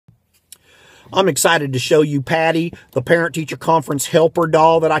I'm excited to show you Patti, the parent-teacher conference helper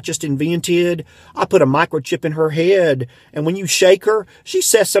doll that I just invented. I put a microchip in her head, and when you shake her, she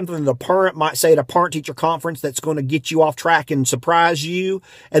says something that a parent might say at a parent-teacher conference that's going to get you off track and surprise you,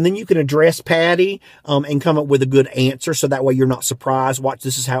 and then you can address Patti and come up with a good answer, so that way you're not surprised. Watch,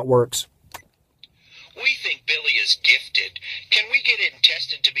 this is how it works. We think Billy is gifted. Can we get him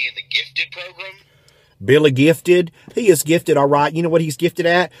tested to be in the gifted program? Billy gifted? He is gifted, all right. You know what he's gifted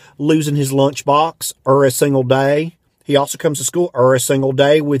at? Losing his lunchbox a single day. He also comes to school a single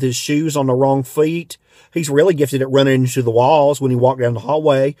day with his shoes on the wrong feet. He's really gifted at running into the walls when he walked down the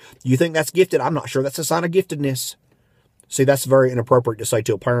hallway. You think that's gifted? I'm not sure that's a sign of giftedness. See, that's very inappropriate to say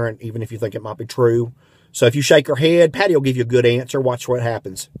to a parent, even if you think it might be true. So if you shake her head, Patti will give you a good answer. Watch what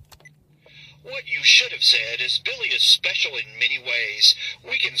happens. What you should have said is Billy is special in many ways.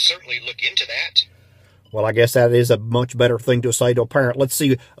 We can certainly look into that. Well, I guess that is a much better thing to say to a parent. Let's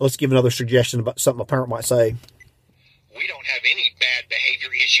give another suggestion about something a parent might say. We don't have any bad behavior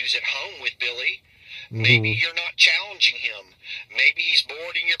issues at home with Billy. Maybe you're not challenging him. Maybe he's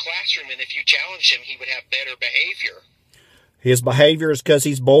bored in your classroom, and if you challenge him, he would have better behavior. His behavior is because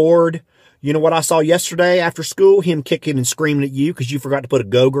he's bored. You know what I saw yesterday after school? Him kicking and screaming at you because you forgot to put a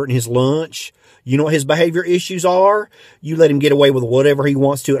Go-Gurt in his lunch. You know what his behavior issues are? You let him get away with whatever he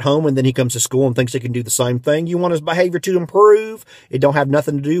wants to at home, and then he comes to school and thinks he can do the same thing. You want his behavior to improve? It don't have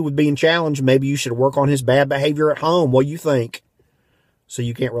nothing to do with being challenged. Maybe you should work on his bad behavior at home. What do you think? So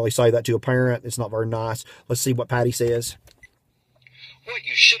you can't really say that to a parent. It's not very nice. Let's see what Patti says. What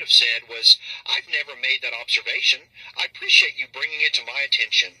you should have said was, I've never made that observation. I appreciate you bringing it to my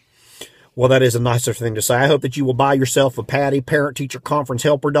attention. Well, that is a nicer thing to say. I hope that you will buy yourself a Patti parent-teacher conference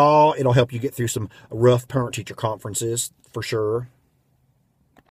helper doll. It'll help you get through some rough parent-teacher conferences for sure.